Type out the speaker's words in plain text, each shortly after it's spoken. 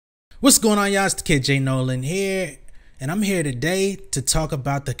What's going on, y'all? It's the kid J Nolan here, and I'm here today to talk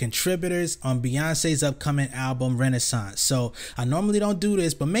about the contributors on Beyonce's upcoming album Renaissance. So I normally don't do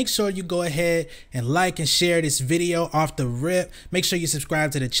this, but make sure you go ahead and like and share this video off the rip. Make sure you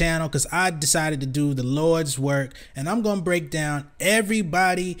subscribe to the channel because I decided to do the Lord's work, and I'm gonna break down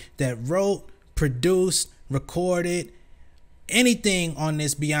everybody that wrote, produced, recorded, anything on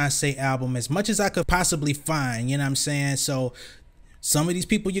this Beyonce album as much as I could possibly find, you know what I'm saying? So some of these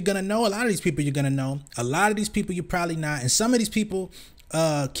people you're gonna know, a lot of these people you're gonna know, a lot of these people you're probably not, and some of these people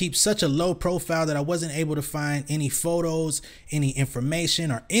keep such a low profile that I wasn't able to find any photos, any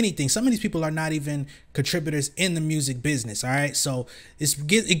information, or anything. Some of these people are not even contributors in the music business. All right, so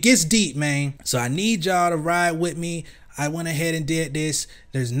it gets deep, man. So I need y'all to ride with me. I went ahead and did this.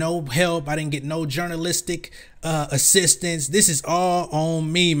 There's no help. I didn't get no journalistic assistance. This is all on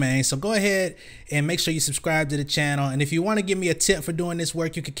me, man. So go ahead and make sure you subscribe to the channel. And if you want to give me a tip for doing this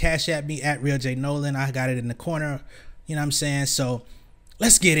work, you can cash at me at realjnolan. I got it in the corner. You know what I'm saying? So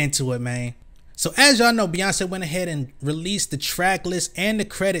let's get into it, man. So as y'all know, Beyonce went ahead and released the track list and the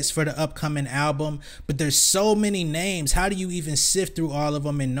credits for the upcoming album, but there's so many names. How do you even sift through all of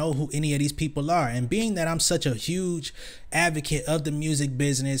them and know who any of these people are? And being that I'm such a huge advocate of the music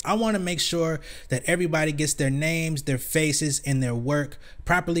business, I want to make sure that everybody gets their names, their faces, and their work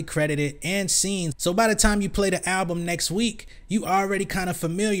properly credited and seen. So by the time you play the album next week, you already kind of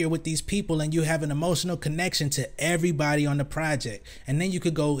familiar with these people and you have an emotional connection to everybody on the project. And then you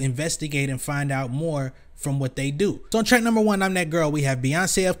could go investigate and find out more from what they do. So on track number 1, I'm That Girl, we have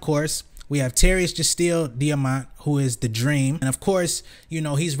Beyonce, of course. We have Terrius Justil Diamant, who is The Dream. And of course, you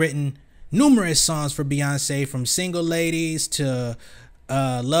know, he's written numerous songs for Beyonce, from Single Ladies to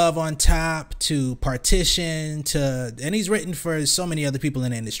Love on Top to Partition and he's written for so many other people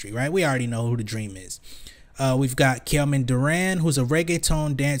in the industry, right? We already know who The Dream is. We've got Kelman Duran, who's a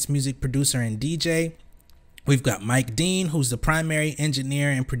reggaeton dance music producer and DJ. We've got Mike Dean, who's the primary engineer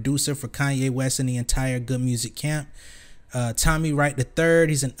and producer for Kanye West and the entire Good Music camp. Tommy Wright III,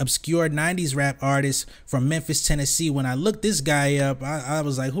 he's an obscure 90s rap artist from Memphis, Tennessee. When I looked this guy up, I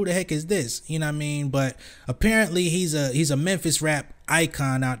was like, who the heck is this? You know what I mean? But apparently he's a Memphis rap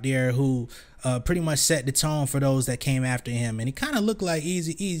icon out there who pretty much set the tone for those that came after him. And he kind of looked like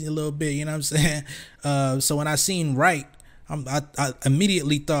Easy a little bit, you know what I'm saying? So when I seen Wright, I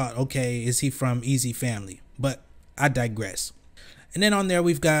immediately thought, okay, is he from Easy family? But I digress. And then on there,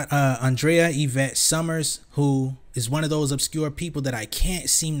 we've got Andrea Yvette Summers, who is one of those obscure people that I can't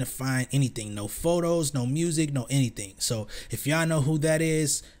seem to find anything. No photos, no music, no anything. So if y'all know who that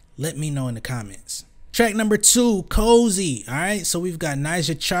is, let me know in the comments. Track number 2, Cozy. All right, so we've got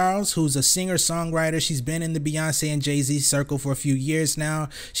Nyjah Charles, who's a singer-songwriter. She's been in the Beyonce and Jay-Z circle for a few years now.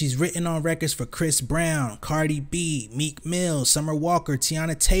 She's written on records for Chris Brown, Cardi B, Meek Mill, Summer Walker,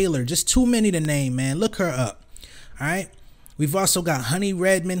 Tiana Taylor. Just too many to name, man. Look her up. All right. We've also got Honey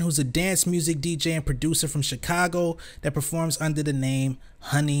Redmond, who's a dance music DJ and producer from Chicago that performs under the name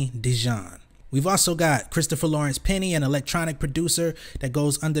Honey Dijon. We've also got Christopher Lawrence Penny, an electronic producer that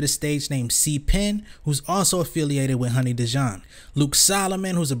goes under the stage name C Pen, who's also affiliated with Honey Dijon. Luke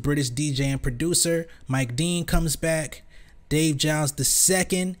Solomon, who's a British DJ and producer. Mike Dean comes back. Dave Giles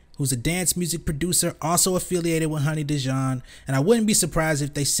II, who's a dance music producer, also affiliated with Honey Dijon, and I wouldn't be surprised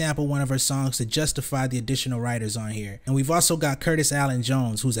if they sample one of her songs to justify the additional writers on here. And we've also got Curtis Allen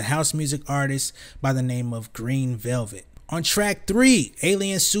Jones, who's a house music artist by the name of Green Velvet. On track 3,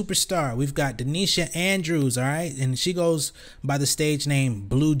 Alien Superstar, we've got Denisha Andrews, all right, and she goes by the stage name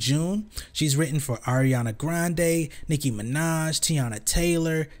Blue June. She's written for Ariana Grande, Nicki Minaj, Tiana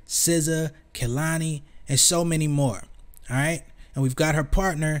Taylor, SZA, Kehlani, and so many more, all right? And we've got her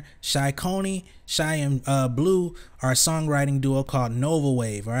partner, Shy Coney. Shy and Blue are a songwriting duo called Nova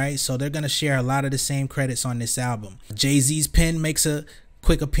Wave, all right? So they're going to share a lot of the same credits on this album. Jay-Z's pen makes a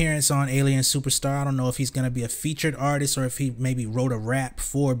quick appearance on Alien Superstar. I don't know if he's going to be a featured artist or if he maybe wrote a rap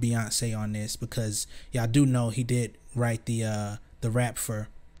for Beyonce on this, because y'all do know he did write the rap for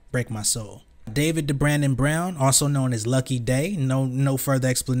Break My Soul. David DeBrandon Brown, also known as Lucky Day, no further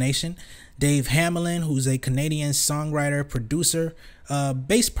explanation. Dave Hamelin, who's a Canadian songwriter, producer,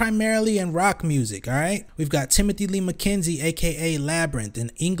 based primarily in rock music, all right? We've got Timothy Lee McKenzie, aka Labyrinth,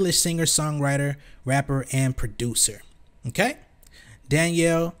 an English singer, songwriter, rapper, and producer, okay?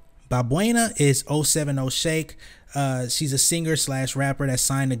 Danielle Balbuena is 070 Shake. She's a singer slash rapper that's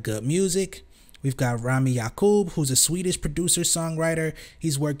signed to Good Music. We've got Rami Yacoub, who's a Swedish producer, songwriter.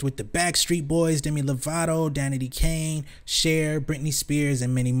 He's worked with the Backstreet Boys, Demi Lovato, Danity Kane, Cher, Britney Spears,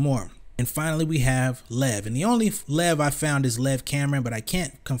 and many more. And finally, we have Lev. And the only Lev I found is Lev Cameron, but I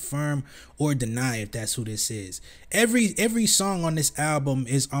can't confirm or deny if that's who this is. Every song on this album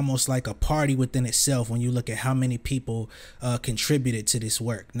is almost like a party within itself when you look at how many people contributed to this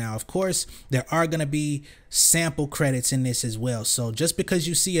work. Now, of course, there are going to be sample credits in this as well. So just because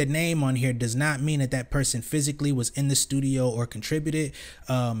you see a name on here does not mean that that person physically was in the studio or contributed.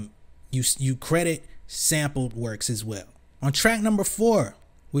 You credit sampled works as well. On track number 4,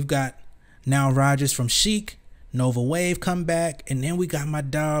 we've got Now Rogers from Chic, Nova Wave come back, and then we got my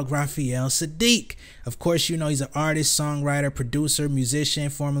dog Raphael Sadiq. Of course, you know he's an artist, songwriter, producer, musician,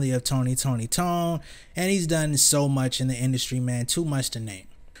 formerly of Tony Tone, and he's done so much in the industry, man, too much to name.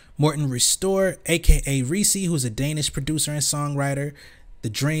 Morten Restore, aka Reese, who's a Danish producer and songwriter. The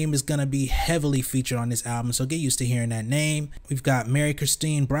Dream is going to be heavily featured on this album, so get used to hearing that name. We've got Mary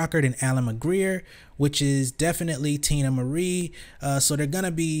Christine Brockert and Alan McGreer, which is definitely Tina Marie. So they're going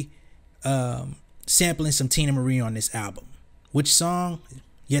to be sampling some Tina Marie on this album. Which song?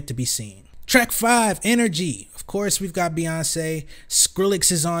 Yet to be seen. Track 5, Energy. Of course, we've got Beyonce.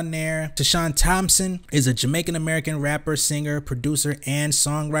 Skrillex is on there. Tashawn Thompson is a Jamaican-American rapper, singer, producer, and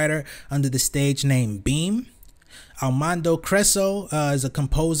songwriter under the stage name Beam. Armando Creso is a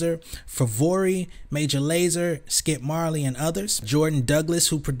composer. Favori, Major Lazer, Skip Marley, and others. Jordan Douglas,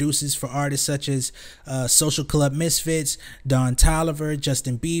 who produces for artists such as Social Club Misfits, Don Toliver,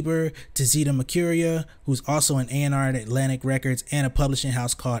 Justin Bieber, Tizita Mercuria, who's also an A&R at Atlantic Records and a publishing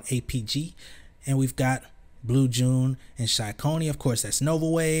house called APG. And we've got Blue June and Shy Coney. Of course, that's Nova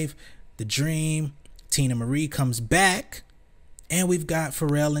Wave, The Dream, Tina Marie comes back. And we've got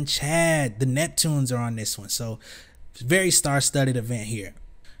Pharrell and Chad. The Neptunes are on this one. So very star-studded event here.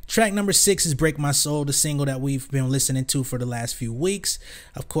 Track number 6 is Break My Soul, the single that we've been listening to for the last few weeks.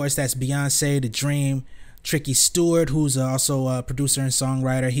 Of course, that's Beyonce, The Dream, Tricky Stewart, who's also a producer and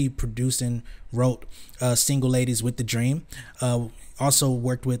songwriter. He produced and wrote Single Ladies with The Dream. Also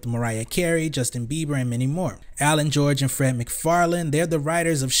worked with Mariah Carey, Justin Bieber, and many more. Alan George and Fred McFarlane, they're the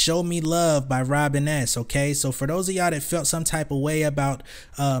writers of Show Me Love by Robin S. Okay, so for those of y'all that felt some type of way about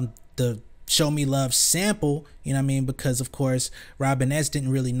the Show Me Love sample, you know what I mean, because of course Robin S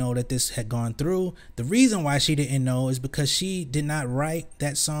didn't really know that this had gone through. The reason why she didn't know is because she did not write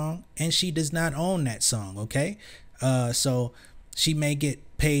that song and she does not own that song. Okay, so she may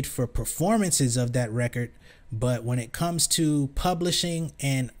get paid for performances of that record, but when it comes to publishing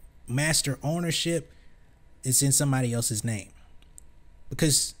and master ownership, it's in somebody else's name,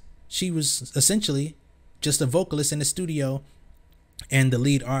 because she was essentially just a vocalist in the studio and the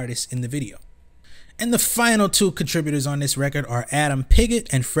lead artist in the video. And the final 2 contributors on this record are Adam Piggott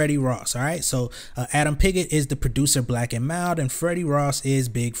and Freddie Ross. All right, so Adam Piggott is the producer Black and Mild, and Freddie Ross is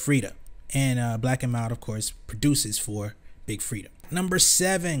Big Freedia. And Black and Mild, of course, produces for Big Freedia. Number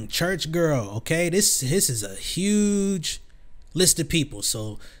 7, Church Girl. Okay, this is a huge list of people,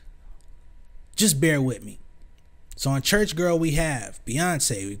 so just bear with me. So on Church Girl, we have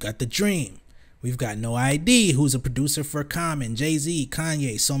Beyonce, we've got The Dream, we've got No ID, who's a producer for Common, Jay-Z,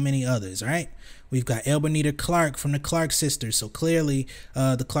 Kanye, so many others, all right? We've got Elbernita Clark from the Clark Sisters, so clearly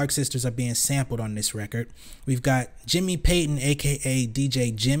the Clark Sisters are being sampled on this record. We've got Jimmy Payton, aka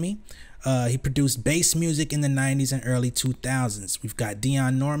DJ Jimmy. He produced bass music in the 90s and early 2000s. We've got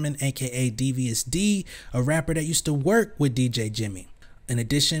Dion Norman, aka Devious D, a rapper that used to work with DJ Jimmy. In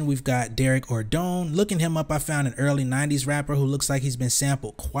addition, we've got Derek Ordone. Looking him up, I found an early 90s rapper who looks like he's been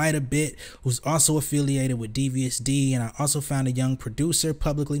sampled quite a bit, who's also affiliated with Devious D. And I also found a young producer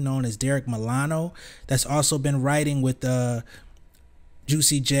publicly known as Derek Milano that's also been writing with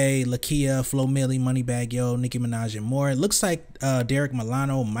Juicy J, Lakia, Flo Milli, Moneybagg Yo, Nicki Minaj, and more. It looks like Derek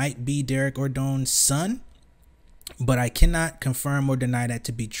Milano might be Derek Ordone's son, but I cannot confirm or deny that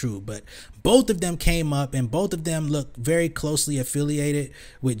to be true. But both of them came up and both of them look very closely affiliated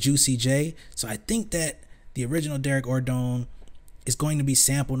with Juicy J. So I think that the original Derek Ordone is going to be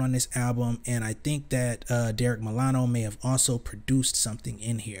sampled on this album. And I think that Derek Milano may have also produced something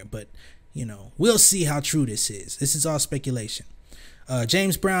in here. But, you know, we'll see how true this is. This is all speculation.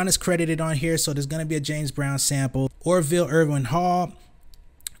 James Brown is credited on here, so there's going to be a James Brown sample. Orville Irwin Hall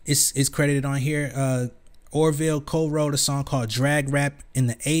is credited on here. Orville co-wrote a song called Drag Rap in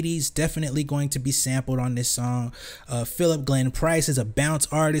the 80s, definitely going to be sampled on this song. Philip Glenn Price is a bounce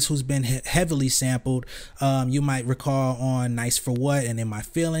artist who's been heavily sampled. You might recall on Nice for What and In My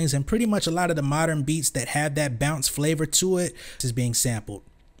Feelings, and pretty much a lot of the modern beats that have that bounce flavor to it is being sampled.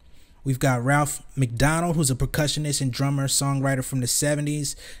 We've got Ralph McDonald, who's a percussionist and drummer, songwriter from the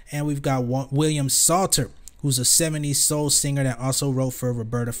 70s. And we've got William Salter, who's a 70s soul singer that also wrote for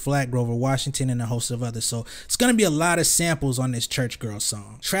Roberta Flack, Grover Washington, and a host of others. So it's going to be a lot of samples on this Church Girl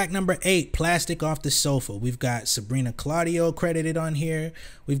song. Track number 8, Plastic Off the Sofa. We've got Sabrina Claudio credited on here.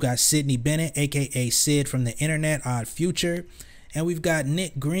 We've got Sydney Bennett, aka Sid from the Internet, Odd Future. And we've got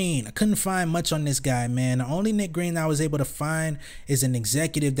Nick Green. I couldn't find much on this guy, man. The only Nick Green that I was able to find is an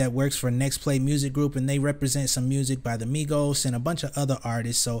executive that works for Next Play Music Group, and they represent some music by the Migos and a bunch of other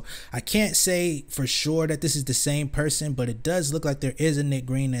artists. So I can't say for sure that this is the same person, but it does look like there is a Nick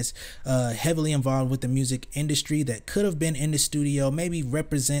Green that's heavily involved with the music industry that could have been in the studio, maybe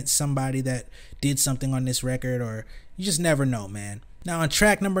represent somebody that did something on this record, or you just never know, man. Now on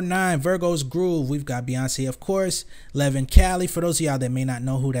track number 9, Virgo's Groove, we've got Beyonce, of course, Levin Cali. For those of y'all that may not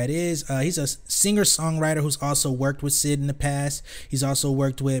know who that is, he's a singer-songwriter who's also worked with Sid in the past. He's also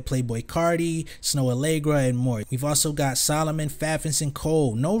worked with Playboy Cardi, Snow Allegra, and more. We've also got Solomon Faffinson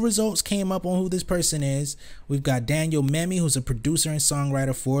Cole. No results came up on who this person is. We've got Daniel Memmi, who's a producer and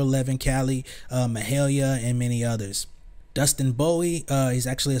songwriter for Levin Cali, Mahalia, and many others. Dustin Bowie, he's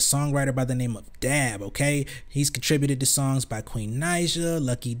actually a songwriter by the name of Dab, okay? He's contributed to songs by Queen Naija,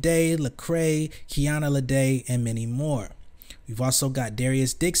 Lucky Day, Lecrae, Kiana Lede, and many more. We've also got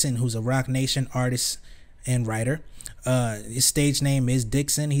Darius Dixon, who's a Rock Nation artist and writer. His stage name is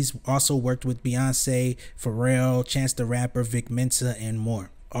Dixon. He's also worked with Beyonce, Pharrell, Chance the Rapper, Vic Mensa, and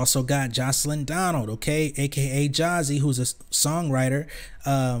more. Also got Jocelyn Donald, okay, aka Jazzy, who's a songwriter.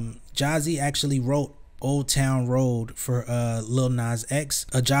 Jazzy actually wrote Old Town Road for Lil Nas X.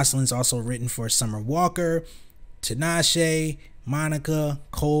 Jocelyn's also written for Summer Walker, Tinashe, Monica,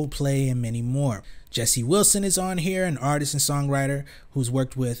 Coldplay, and many more. Jesse Wilson is on here, an artist and songwriter who's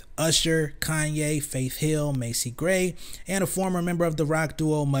worked with Usher, Kanye, Faith Hill, Macy Gray, and a former member of the rock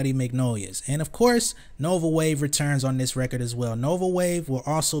duo Muddy Magnolias. And of course, Nova Wave returns on this record as well. Nova Wave will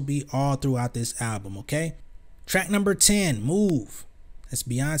also be all throughout this album, okay? Track number 10, Move. That's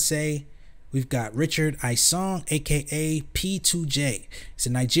Beyonce. We've got Richard Aisong, aka P2J. He's a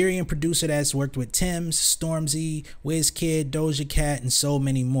Nigerian producer that's worked with Tems, Stormzy, Wizkid, Doja Cat, and so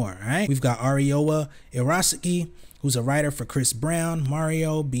many more. All right. We've got Ariola Irasaki, who's a writer for Chris Brown,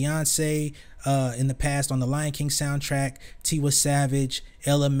 Mario, Beyonce, in the past on the Lion King soundtrack, Tiwa Savage,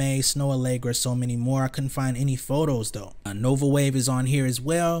 Ella Mai, Snow Allegra, so many more. I couldn't find any photos though. Nova Wave is on here as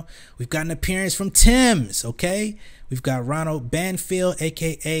well. We've got an appearance from Tems, okay? We've got Ronald Banfield,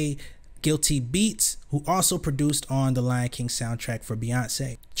 aka Guilty Beats, who also produced on the Lion King soundtrack for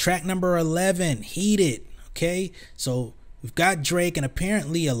Beyonce. Track number 11, Heated, okay? So we've got Drake, and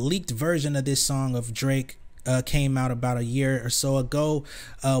apparently a leaked version of this song of Drake came out about a year or so ago.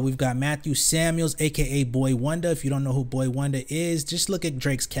 We've got Matthew Samuels, aka Boy Wonder. If you don't know who Boy Wonder is, just look at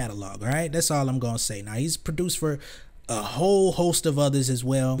Drake's catalog, all right? That's all I'm gonna say. Now, he's produced for a whole host of others as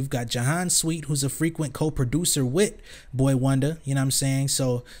well. We've got Jahan Sweet, who's a frequent co-producer with Boy Wonder, you know what I'm saying?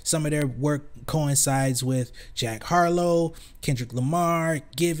 So some of their work coincides with Jack Harlow, Kendrick Lamar,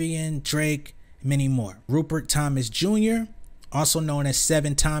 Giveon, Drake, many more. Rupert Thomas Jr., also known as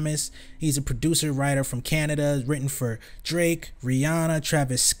Seven Thomas. He's a producer, writer from Canada, written for Drake, Rihanna,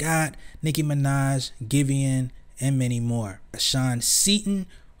 Travis Scott, Nicki Minaj, Giveon, and many more. Sean Seaton,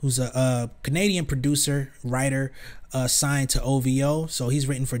 who's a Canadian producer, writer, signed to OVO. So he's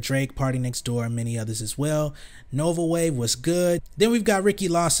written for Drake, Party Next Door, and many others as well. Nova Wave was good. Then we've got Ricky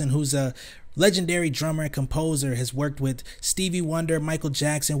Lawson, who's a legendary drummer and composer, has worked with Stevie Wonder, Michael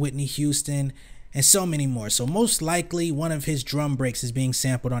Jackson, Whitney Houston, and so many more. So most likely one of his drum breaks is being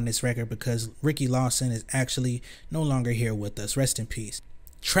sampled on this record because Ricky Lawson is actually no longer here with us. Rest in peace.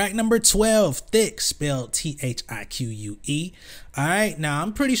 Track number 12, Thick, spelled Thique. All right, now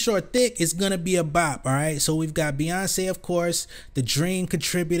I'm pretty sure Thick is gonna be a bop. All right, so we've got Beyonce, of course. The Dream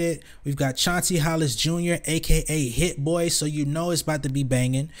contributed. We've got Chauncey Hollis Jr., aka Hit Boy, so you know it's about to be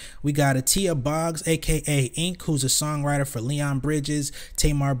banging. We got Atia Boggs, aka Ink, who's a songwriter for Leon Bridges,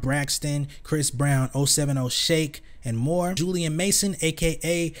 Tamar Braxton, Chris Brown, 070 Shake, and more. Julian Mason,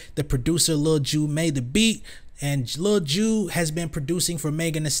 aka the producer Lil Ju, made the beat. And Lil Ju has been producing for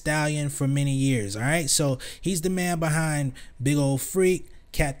Megan Thee Stallion for many years, all right? So he's the man behind Big Ol' Freak,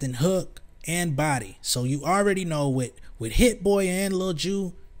 Captain Hook, and Body. So you already know with Hit Boy and Lil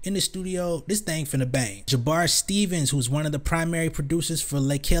Ju in the studio, this thing finna bang. Jabbar Stevens, who's one of the primary producers for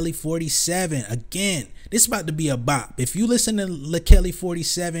Kelly 47. Again, this is about to be a bop. If you listen to Kelly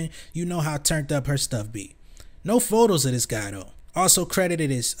 47, you know how turned up her stuff be. No photos of this guy, though. Also credited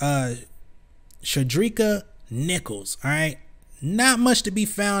is Shadrika Nichols, all right? Not much to be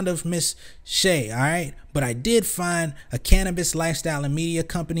found of Miss Shay, all right? But I did find a cannabis lifestyle and media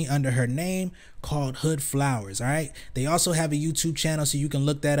company under her name called Hood Flowers, all right? They also have a YouTube channel, so you can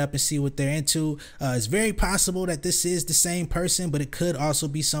look that up and see what they're into. It's very possible that this is the same person, but it could also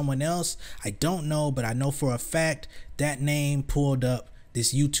be someone else. I don't know, but I know for a fact that name pulled up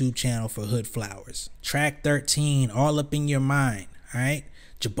this YouTube channel for Hood Flowers. Track 13, All Up in Your Mind, all right?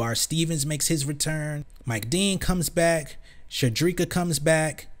 Jabbar Stevens makes his return. Mike Dean comes back. Shadrika comes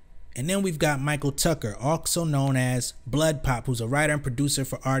back. And then we've got Michael Tucker, also known as Blood Pop, who's a writer and producer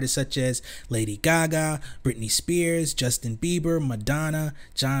for artists such as Lady Gaga, Britney Spears, Justin Bieber, Madonna,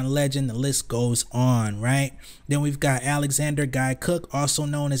 John Legend, the list goes on, right? Then we've got Alexander Guy Cook, also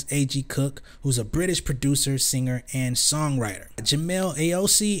known as A.G. Cook, who's a British producer, singer, and songwriter. Jamel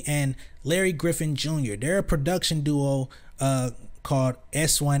Aosi and Larry Griffin Jr., they're a production duo called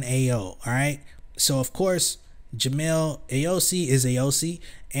S1AO, all right? So, of course, Jamel Aosi is Aosi,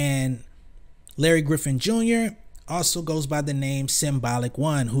 and Larry Griffin Jr. also goes by the name Symbolic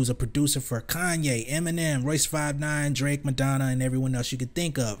One, who's a producer for Kanye, Eminem, Royce 5'9", Drake, Madonna, and everyone else you could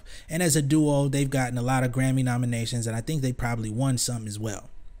think of. And as a duo, they've gotten a lot of Grammy nominations, and I think they probably won some as well.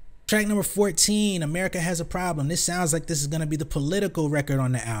 Track number 14, America Has a Problem. This sounds like this is going to be the political record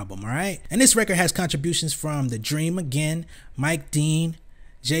on the album, all right? And this record has contributions from The Dream Again, Mike Dean,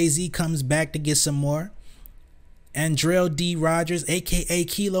 Jay-Z comes back to get some more, Andrell D. Rogers, aka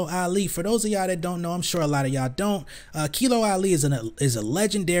Kilo Ali. For those of y'all that don't know, I'm sure a lot of y'all don't, Kilo Ali is a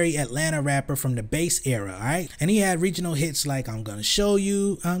legendary Atlanta rapper from the bass era, all right? And he had regional hits like I'm Gonna Show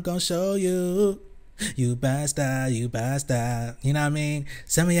You, I'm Gonna Show You, You Basta, You Basta. You know what I mean?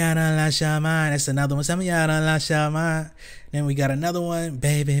 Some of y'all don't lost your mind. That's another one. Some of y'all don't lost your mind. Then we got another one,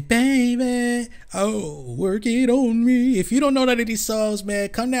 Baby, Baby, oh, work it on me. If you don't know none of these songs, man,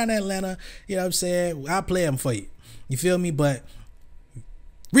 come down to Atlanta. You know what I'm saying? I'll play them for you. You feel me? But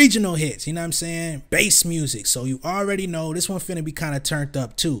regional hits, you know what I'm saying? Bass music. So you already know this one finna be kind of turned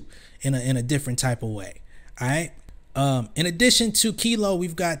up too in a different type of way. All right. In addition to Kilo,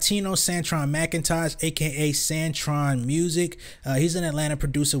 we've got Tino Santron McIntosh, aka Santron Music. He's an Atlanta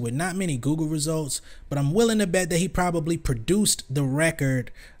producer with not many Google results, but I'm willing to bet that he probably produced the record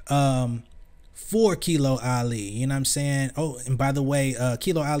for Kilo Ali. You know what I'm saying? Oh, and by the way,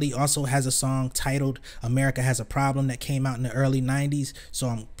 Kilo Ali also has a song titled America Has a Problem that came out in the early 90s. So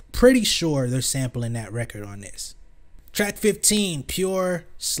I'm pretty sure they're sampling that record on this. Track 15,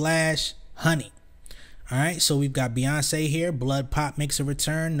 Pure/Honey. All right, so we've got Beyonce here. Blood Pop makes a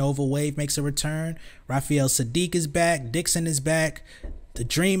return. Nova Wave makes a return. Raphael Sadiq is back. Dixon is back. The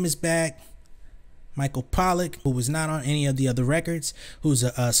Dream is back. Michael Pollack, who was not on any of the other records, who's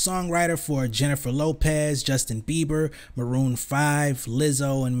a songwriter for Jennifer Lopez, Justin Bieber, Maroon 5,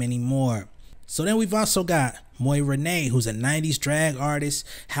 Lizzo, and many more. So then we've also got Moy Renee, who's a 90s drag artist,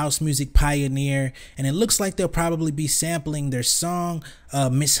 house music pioneer, and it looks like they'll probably be sampling their song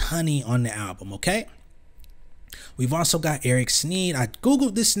Miss Honey on the album, okay? We've also got Eric Sneed. I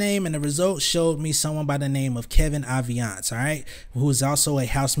googled this name and the results showed me someone by the name of Kevin Aviance, all right, who is also a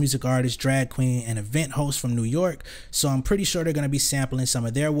house music artist, drag queen, and event host from New York. So I'm pretty sure they're going to be sampling some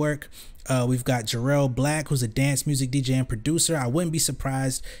of their work. We've got Jarrell Black, who's a dance music DJ and producer. I wouldn't be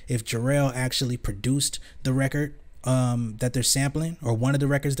surprised if Jarrell actually produced the record that they're sampling, or one of the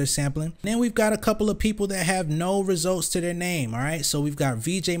records they're sampling. And then we've got a couple of people that have no results to their name, all right? So we've got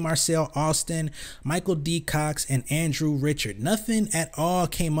VJ Marcel Austin, Michael D. Cox, and Andrew Richard. Nothing at all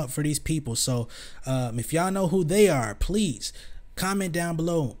came up for these people. So if y'all know who they are, please comment down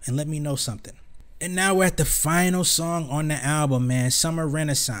below and let me know something. And now we're at the final song on the album, man. Summer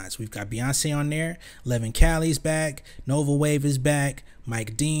Renaissance. We've got Beyonce on there. Levin Callie's back. Nova Wave is back.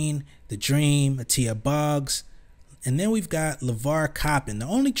 Mike Dean, The Dream, Atia Boggs. And then we've got LeVar Coppin. The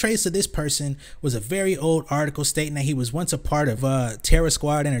only trace of this person was a very old article stating that he was once a part of Terror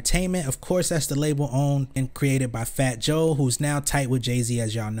Squad Entertainment. Of course, that's the label owned and created by Fat Joe, who's now tight with Jay-Z,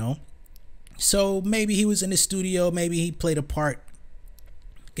 as y'all know. So maybe he was in the studio. Maybe he played a part,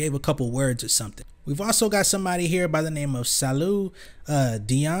 gave a couple words or something. We've also got somebody here by the name of Salou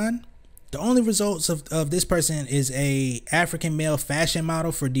Dion. The only results of this person is a African male fashion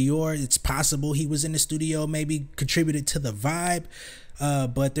model for Dior. It's possible he was in the studio, maybe contributed to the vibe,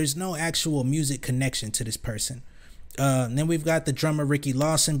 but there's no actual music connection to this person. And then we've got the drummer Ricky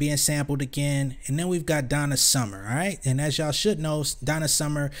Lawson being sampled again. And then we've got Donna Summer, all right? And as y'all should know, Donna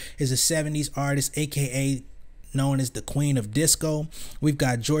Summer is a 70s artist, aka known as the Queen of Disco. We've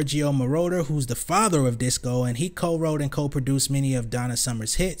got Giorgio Moroder, who's the father of disco, and he co-wrote and co-produced many of Donna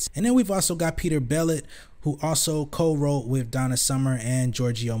Summer's hits. And then we've also got Peter Bellet, who also co-wrote with Donna Summer and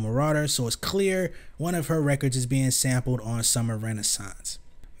Giorgio Moroder, so it's clear one of her records is being sampled on Summer Renaissance.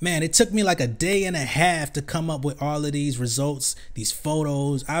 Man, it took me like a day and a half to come up with all of these results, these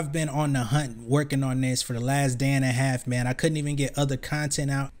photos. I've been on the hunt working on this for the last day and a half, man. I couldn't even get other content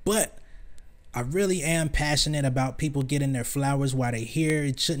out, but I really am passionate about people getting their flowers while they're here.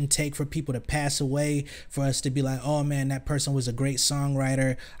 It shouldn't take for people to pass away for us to be like, oh man, that person was a great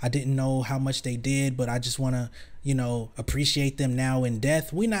songwriter. I didn't know how much they did, but I just want to, you know, appreciate them now in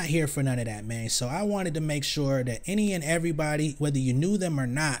death. We're not here for none of that, man. So I wanted to make sure that any and everybody, whether you knew them or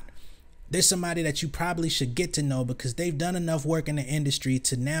not, there's somebody that you probably should get to know because they've done enough work in the industry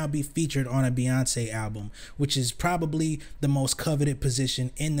to now be featured on a Beyonce album, which is probably the most coveted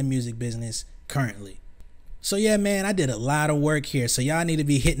position in the music business currently. So yeah, man, I did a lot of work here. So y'all need to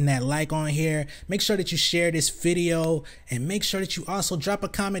be hitting that like on here. Make sure that you share this video and make sure that you also drop a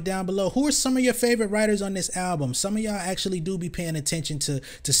comment down below. Who are some of your favorite writers on this album? Some of y'all actually do be paying attention to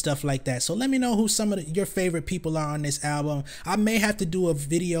stuff like that. So let me know who some of your favorite people are on this album. I may have to do a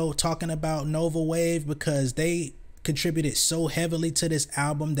video talking about Nova Wave because they contributed so heavily to this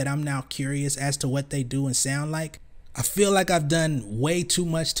album that I'm now curious as to what they do and sound like. I feel like I've done way too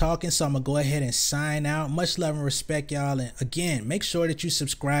much talking, so I'm gonna go ahead and sign out. Much love and respect, y'all. And again, make sure that you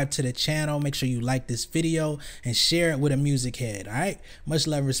subscribe to the channel. Make sure you like this video and share it with a music head. All right, much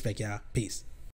love and respect, y'all. Peace.